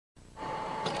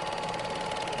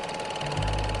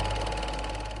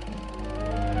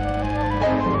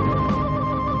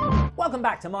Welcome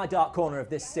back to my dark corner of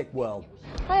this sick world.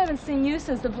 I haven't seen you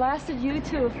since the blasted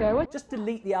U2 affair. Just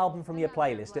delete the album from your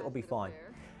playlist, it'll be fine.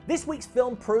 This week's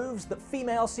film proves that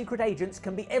female secret agents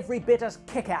can be every bit as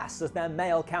kick-ass as their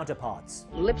male counterparts.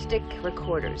 Lipstick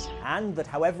recorders. And that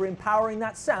however empowering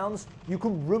that sounds, you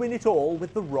can ruin it all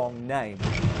with the wrong name.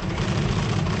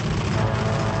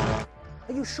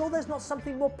 Are you sure there's not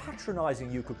something more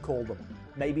patronising you could call them?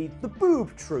 Maybe the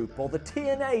Boob Troop or the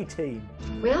TNA Team?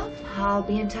 Well, I'll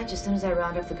be in touch as soon as I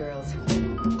round up the girls.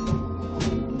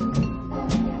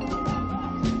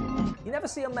 You never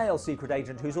see a male secret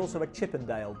agent who's also a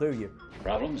Chippendale, do you?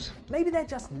 Problems? Maybe they're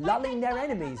just lulling their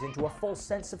enemies into a false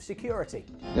sense of security.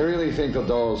 They really think the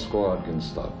Doll Squad can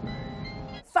stop me.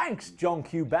 Thanks, John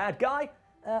Q. Bad Guy.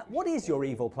 What is your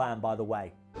evil plan, by the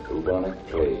way? Bubonic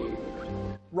plague.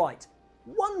 Right.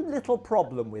 One little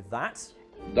problem with that.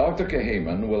 Dr.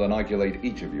 Kahaman will inoculate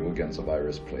each of you against the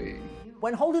virus plague.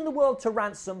 When holding the world to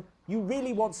ransom, you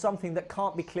really want something that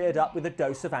can't be cleared up with a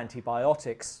dose of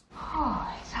antibiotics.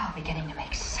 Oh, it's all beginning to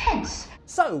make sense.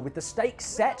 So, with the stakes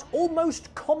set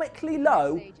almost comically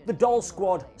low, the Doll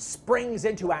Squad springs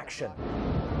into action.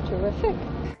 Terrific.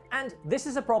 And this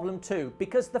is a problem too,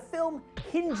 because the film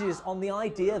hinges on the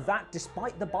idea that,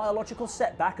 despite the biological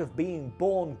setback of being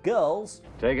born girls...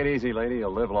 Take it easy, lady,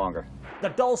 you'll live longer. The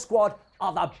Doll Squad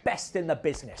are the best in the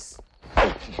business.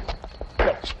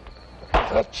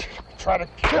 Try to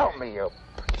kill me, you...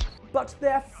 But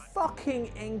they're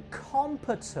fucking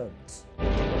incompetent.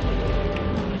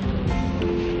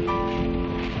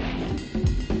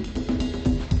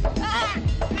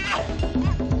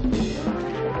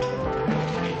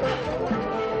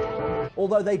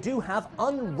 Although they do have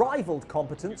unrivaled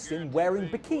competence in wearing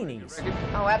bikinis.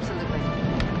 Oh, absolutely.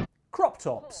 Crop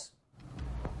tops.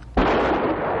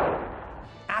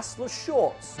 Assless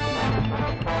shorts.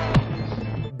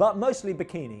 But mostly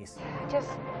bikinis. Just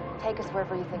take us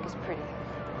wherever you think is pretty.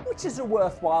 Which is a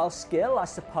worthwhile skill, I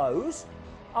suppose.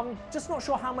 I'm just not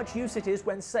sure how much use it is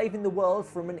when saving the world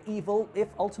from an evil, if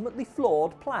ultimately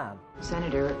flawed, plan.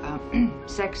 Senator,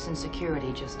 sex and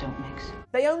security just don't mix.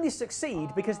 They only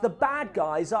succeed because the bad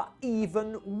guys are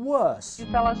even worse. You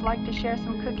fellas like to share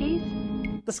some cookies?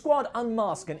 The squad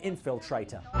unmask an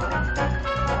infiltrator.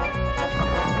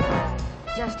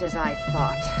 Just as I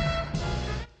thought.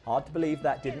 Hard to believe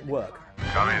that didn't work.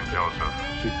 Come in, Joseph.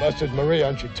 She busted Maria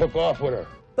and she took off with her.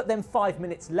 But then 5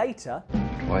 minutes later...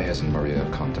 Why hasn't Maria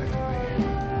contacted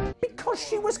me? Because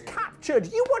she was captured!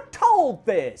 You were told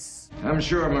this! I'm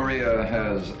sure Maria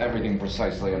has everything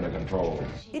precisely under control.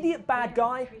 Idiot bad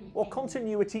guy or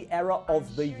continuity error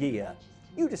of the year?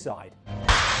 You decide.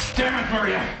 Damn it,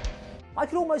 Maria! I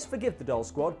could almost forgive the Doll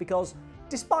Squad because,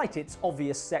 despite its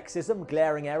obvious sexism,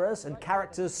 glaring errors, and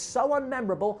characters so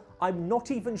unmemorable, I'm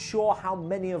not even sure how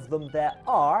many of them there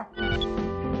are.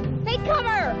 Take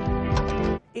cover!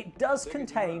 It does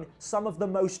contain some of the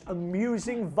most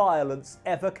amusing violence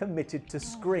ever committed to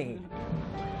screen.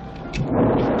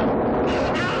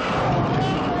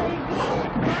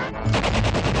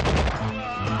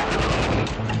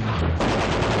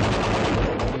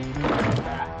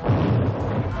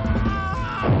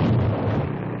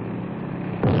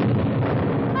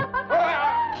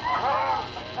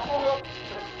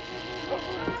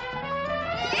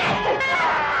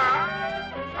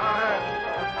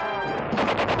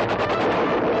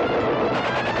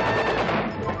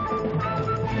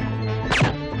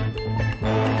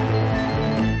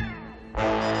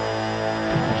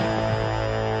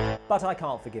 But I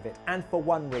can't forgive it, and for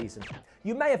one reason.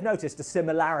 You may have noticed a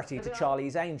similarity to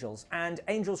Charlie's Angels, and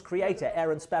Angels' creator,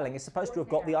 Aaron Spelling, is supposed to have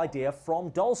got the idea from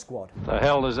Doll Squad. The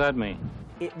hell does that mean?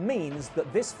 It means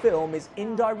that this film is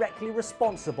indirectly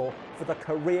responsible for the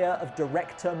career of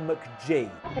director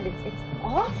McG. But it's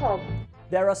awful.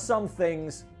 There are some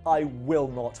things I will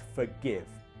not forgive.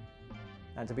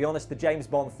 And to be honest, the James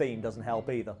Bond theme doesn't help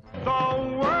either. The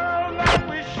world that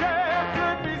we share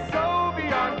could be so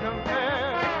beyond compare,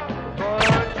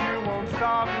 but you won't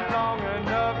stop long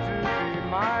enough to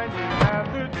remind you that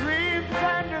the dreams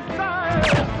and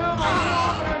desires of a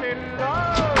woman in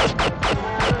love.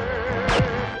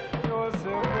 You're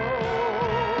so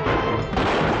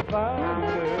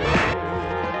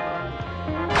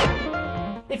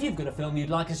If you've got a film you'd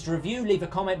like us to review, leave a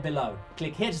comment below.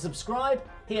 Click here to subscribe,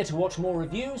 here to watch more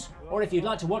reviews, or if you'd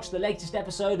like to watch the latest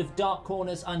episode of Dark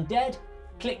Corners Undead,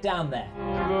 click down there.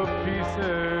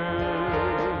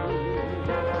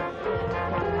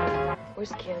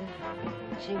 Where's Kim?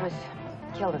 She was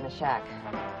killed in the shack.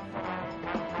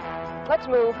 Let's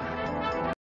move.